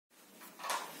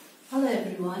Hello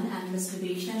everyone, I'm Ms.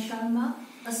 Viveshna Sharma,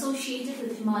 associated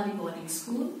with Himali Boarding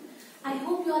School. I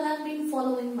hope you all have been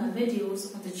following my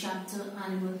videos on the chapter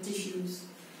Animal Tissues.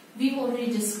 We've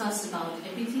already discussed about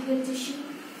epithelial tissue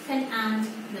and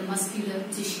the muscular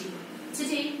tissue.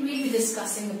 Today we'll be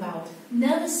discussing about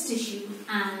nervous tissue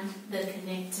and the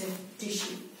connective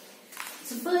tissue.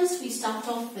 So first we start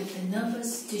off with the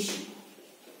nervous tissue.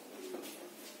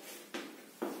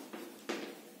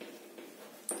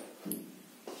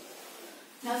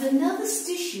 Now the nervous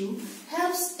tissue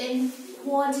helps in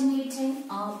coordinating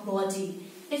our body.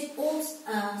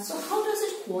 So how does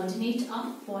it coordinate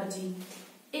our body?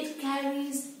 It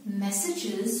carries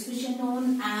messages which are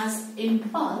known as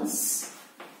impulse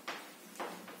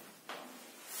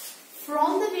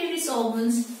from the various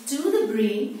organs to the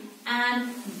brain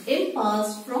and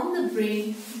impulse from the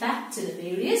brain back to the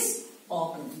various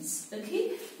organs.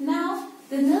 Okay? Now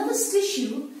the nervous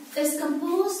tissue is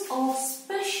composed of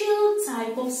special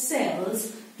type of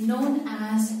cells known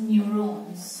as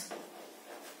neurons.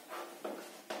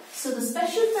 So the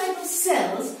special type of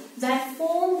cells that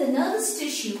form the nervous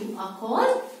tissue are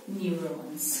called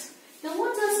neurons. Now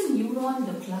what does a neuron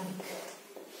look like?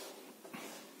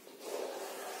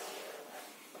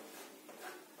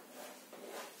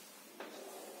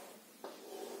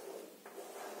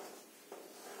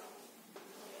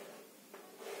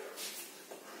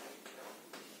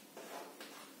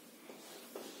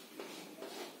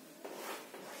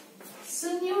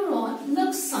 So neuron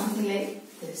looks something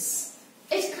like this.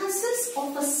 It consists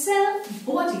of a cell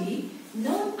body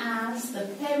known as the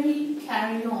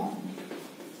perikaryon.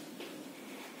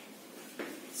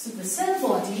 So the cell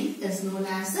body is known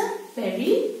as the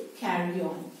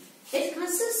perikaryon. It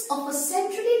consists of a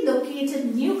centrally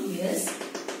located nucleus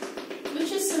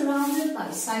which is surrounded by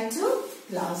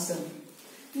cytoplasm.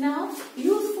 Now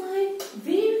you'll find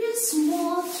various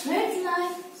small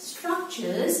thread-like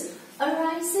structures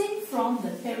arising from the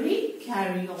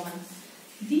perikaryon.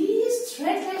 These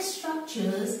thread-like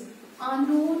structures are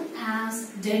known as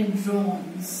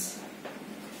dendrons.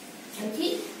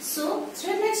 Okay, so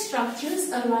thread-like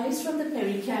structures arise from the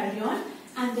perikaryon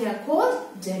and they are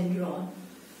called dendron.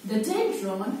 The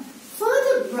dendron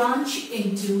further branch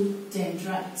into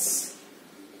dendrites.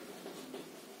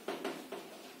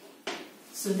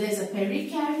 So there's a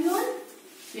perikaryon.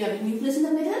 We have a nucleus in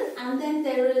the middle and then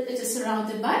it is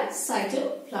surrounded by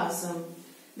cytoplasm.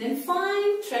 Then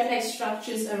fine thread-like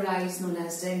structures arise known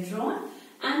as dendron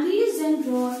and these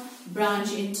dendron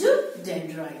branch into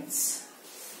dendrites.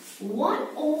 One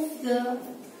of the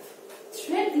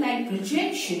thread-like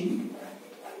projection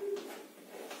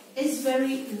is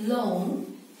very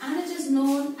long and it is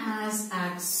known as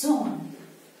axon.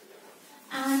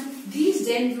 And these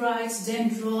dendrites,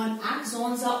 dendron,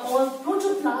 axons are all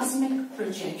protoplasmic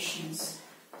projections.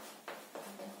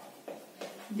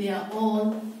 They are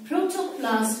all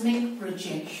protoplasmic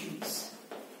projections.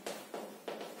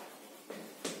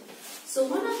 So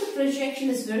one of the projection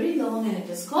is very long and it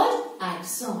is called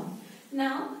axon.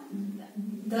 Now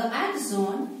the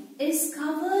axon is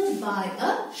covered by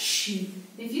a sheath.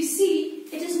 If you see,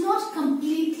 it is not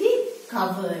completely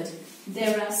covered.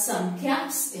 There are some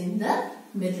gaps in the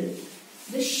middle.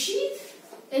 The sheath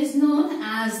is known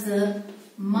as the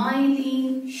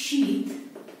myelin sheath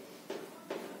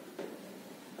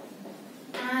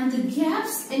and the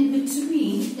gaps in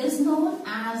between is known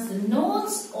as the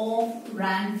nodes of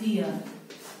Ranvier.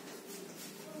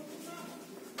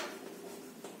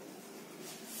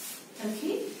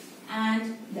 Okay,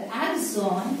 and the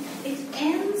axon, it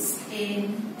ends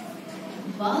in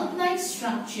bulb-like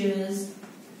structures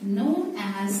known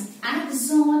as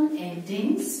axon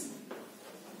endings.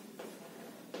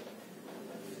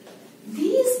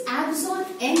 These axon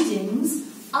endings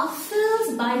are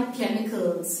filled by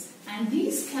chemicals and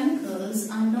these chemicals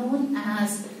are known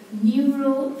as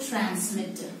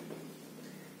neurotransmitter.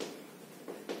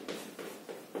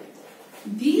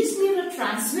 These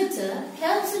neurotransmitter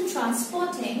helps in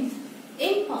transporting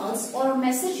impulse or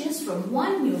messages from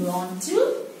one neuron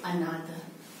to another.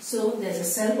 So there's a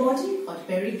cell body called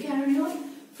perikaryon.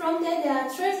 From there are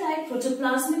thread-like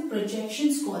protoplasmic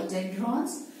projections called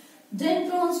dendrons.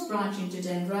 Dendrons branch into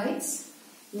dendrites.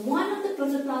 One of the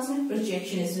protoplasmic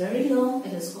projection is very long.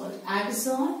 It is called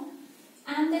axon.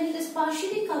 And then it is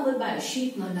partially covered by a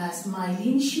sheath known as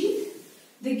myelin sheath.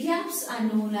 The gaps are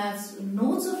known as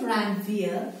nodes of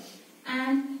Ranvier.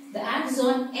 And the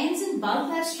axon ends in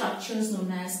bulb-like structures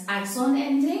known as axon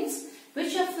endings,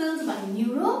 which are filled by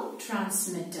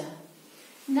neurotransmitter.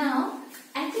 Now,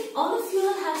 I think all of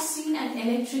you have seen an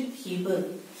electric cable.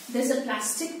 There's a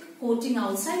plastic coating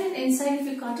outside and inside. If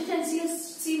you cut it and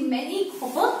see many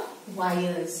copper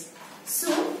wires.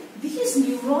 So these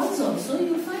neurons also,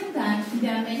 you find that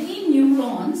there are many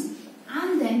neurons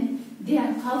and then they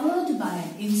are covered by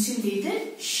an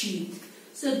insulated sheath.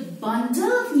 So a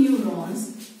bundle of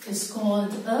neurons is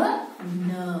called a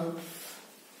nerve.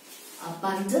 A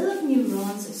bundle of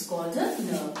neurons is called a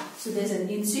nerve. So there's an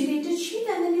insulated sheath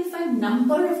and then you find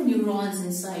number of neurons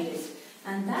inside it.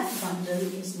 And that bundle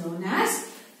is known as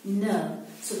nerve.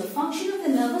 So the function of the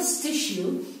nervous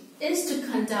tissue is to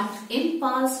conduct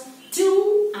impulse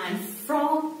to and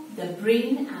from the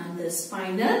brain and the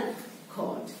spinal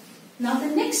cord. Now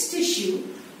the next tissue,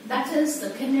 that is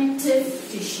the connective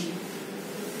tissue.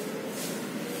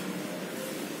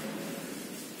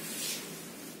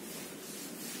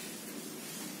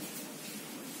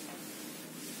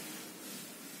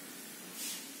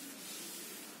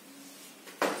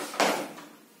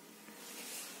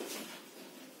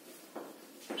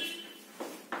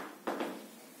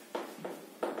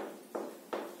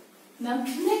 Now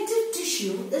connective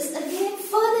tissue is again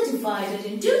further divided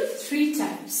into three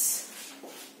types.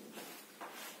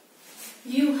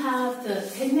 You have the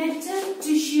connective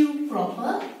tissue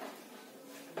proper,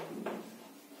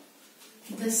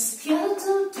 the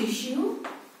skeletal tissue,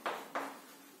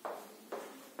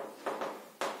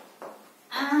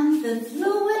 and the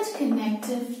fluid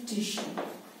connective tissue.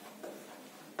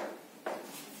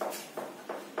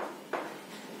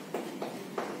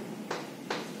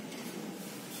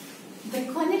 The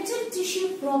connective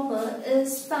tissue proper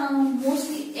is found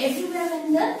mostly everywhere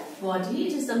in the body.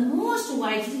 It is the most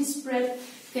widely spread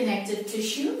connective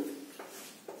tissue.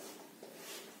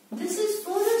 This is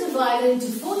further divided into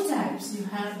four types. You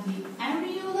have the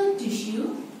areolar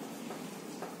tissue,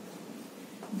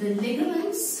 the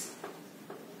ligaments,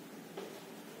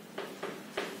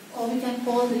 or we can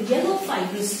call the yellow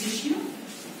fibrous tissue,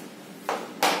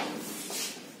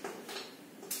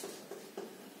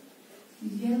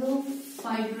 yellow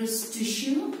fibrous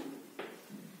tissue,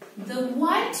 the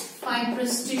white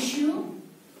fibrous tissue,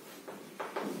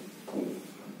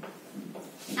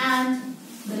 and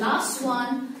the last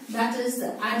one, that is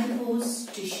the adipose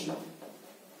tissue.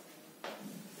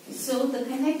 So the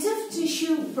connective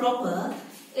tissue proper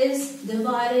is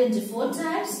divided into four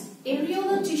types: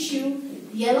 areolar tissue,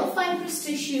 yellow fibrous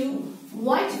tissue,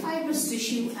 white fibrous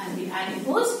tissue, and the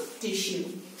adipose tissue.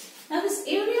 Now this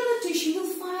areolar tissue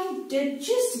you'll find it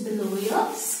just below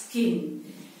your skin.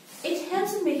 It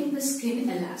helps in making the skin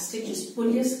elastic. Just pull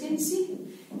your skin, see?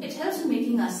 It helps in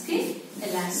making our skin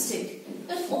elastic.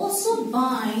 It also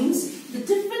binds the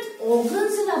different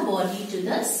organs in our body to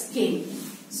the skin.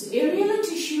 So areolar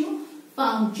tissue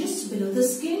found just below the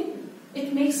skin.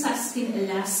 It makes our skin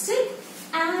elastic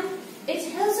and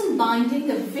it helps in binding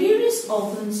the various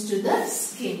organs to the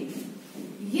skin.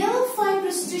 Yellow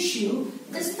fibrous tissue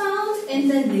is found in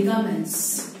the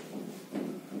ligaments.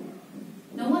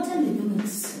 Now what are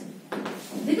ligaments?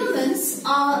 Ligaments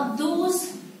are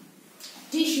those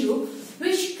tissue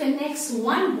which connects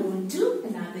one bone to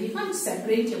another. You can't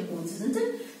separate your bones, isn't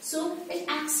it? So it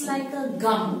acts like a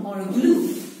gum or a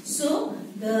glue. So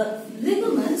the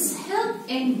ligaments help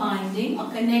in binding or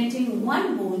connecting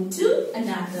one bone to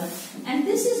another. And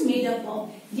this is made up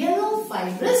of yellow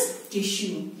fibrous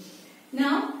tissue.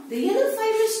 Now, the yellow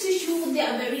fibrous tissue, they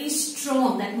are very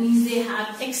strong. That means they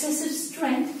have excessive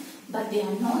strength, but they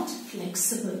are not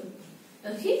flexible.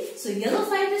 Okay, so yellow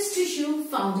fibrous tissue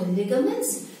found in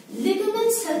ligaments.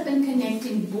 Ligaments help in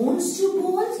connecting bones to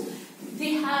bones.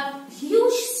 They have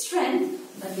huge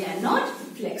strength, but they are not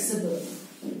flexible.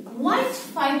 White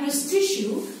fibrous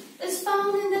tissue is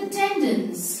found in the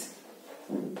tendons.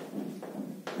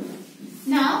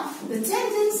 Now, the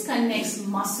tendons connects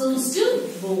muscles to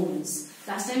bones.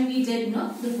 Last time we did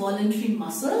the voluntary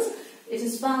muscles. It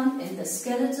is found in the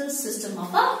skeletal system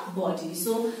of our body.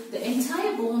 So the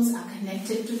entire bones are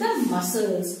connected to the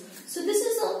muscles. So this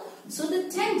is so the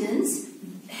tendons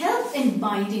help in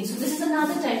binding. So this is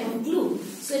another type of glue.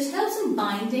 So it helps in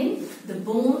binding the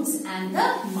bones and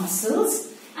the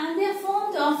muscles, and they are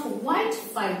formed of white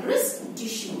fibrous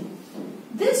tissue.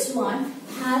 This one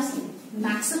has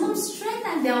maximum strength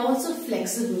and they are also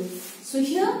flexible. So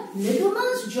here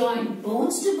ligaments join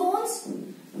bones to bones,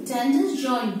 tendons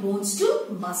join bones to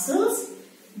muscles.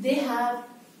 They have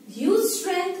huge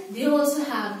strength, they also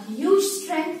have huge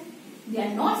strength. They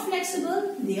are not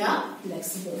flexible, they are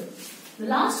flexible. The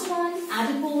last one,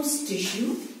 adipose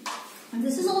tissue, and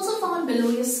this is also found below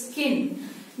your skin.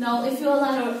 Now if you all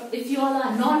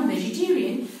are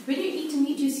non-vegetarian, when you eat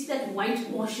meat you see that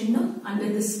white portion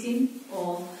under the skin,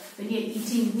 or when you are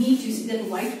eating meat you see that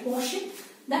white portion.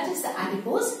 That is the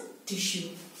adipose tissue.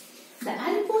 The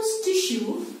adipose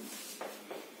tissue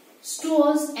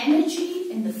stores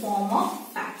energy in the form of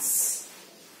fats.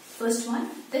 First one.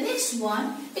 The next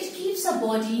one, it keeps our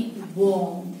body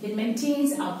warm. It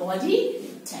maintains our body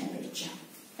temperature.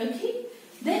 Okay.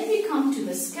 Then we come to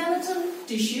the skeletal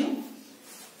tissue.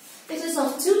 It is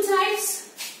of two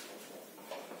types,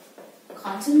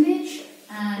 cartilage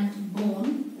and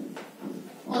bone.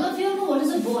 All of you know what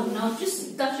is a bone. Now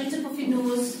just touch the tip of your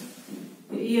nose,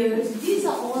 your ears. These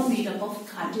are all made up of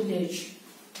cartilage.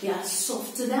 They are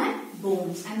softer than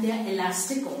bones and they are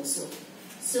elastic also.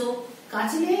 So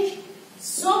cartilage,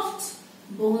 soft,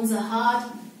 bones are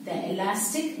hard, they are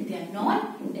elastic, they are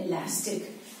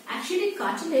non-elastic. Actually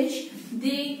cartilage,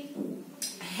 they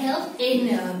help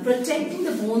in protecting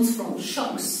the bones from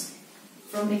shocks,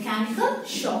 from mechanical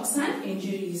shocks and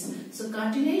injuries. So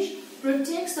cartilage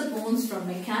protects the bones from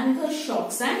mechanical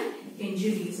shocks and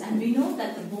injuries. And we know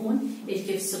that the bone, it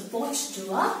gives support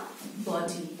to our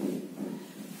body.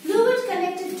 Fluid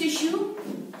connective tissue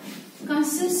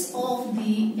consists of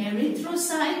the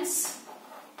erythrocytes,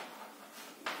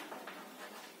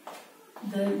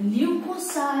 the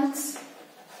leukocytes,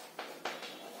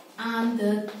 and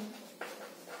the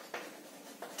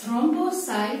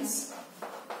thrombocytes,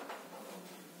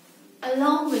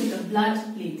 along with the blood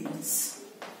platelets.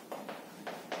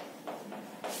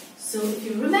 So if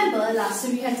you remember, last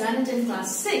time we had done it in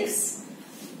class 6,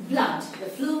 blood, the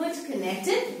fluid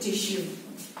connective tissue.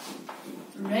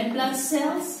 Red blood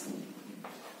cells,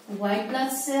 white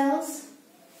blood cells,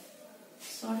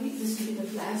 sorry, this will be the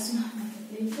plasma, not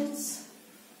the platelets.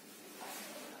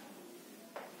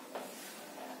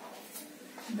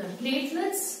 The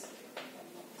platelets.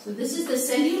 So this is the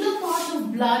cellular part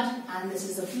of blood and this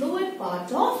is the fluid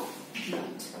part of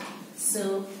blood.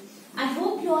 So I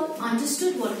hope you all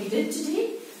understood what we did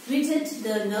today. We did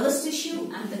the nervous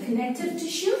tissue and the connective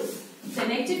tissue.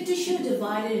 Connective tissue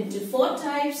divided into 4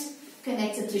 types.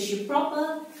 Connective tissue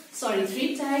proper,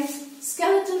 3 types.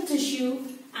 Skeletal tissue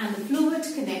and the fluid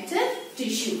connective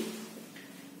tissue.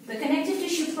 The connective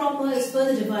tissue proper is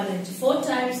further divided into 4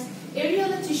 types.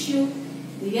 Areolar tissue,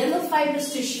 the yellow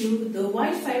fibrous tissue, the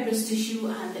white fibrous tissue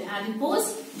and the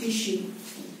adipose tissue.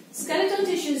 Skeletal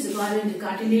tissue is divided into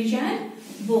cartilage and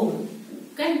bone.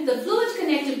 The fluid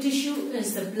connective tissue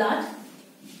is the blood.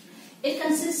 It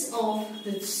consists of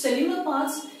the cellular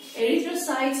parts,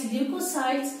 erythrocytes,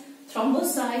 leukocytes,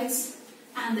 thrombocytes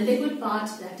and the liquid part,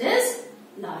 that is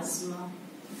plasma.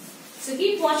 So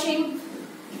keep watching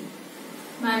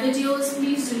my videos.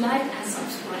 Please do like and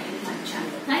subscribe my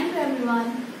channel. Thank you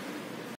everyone.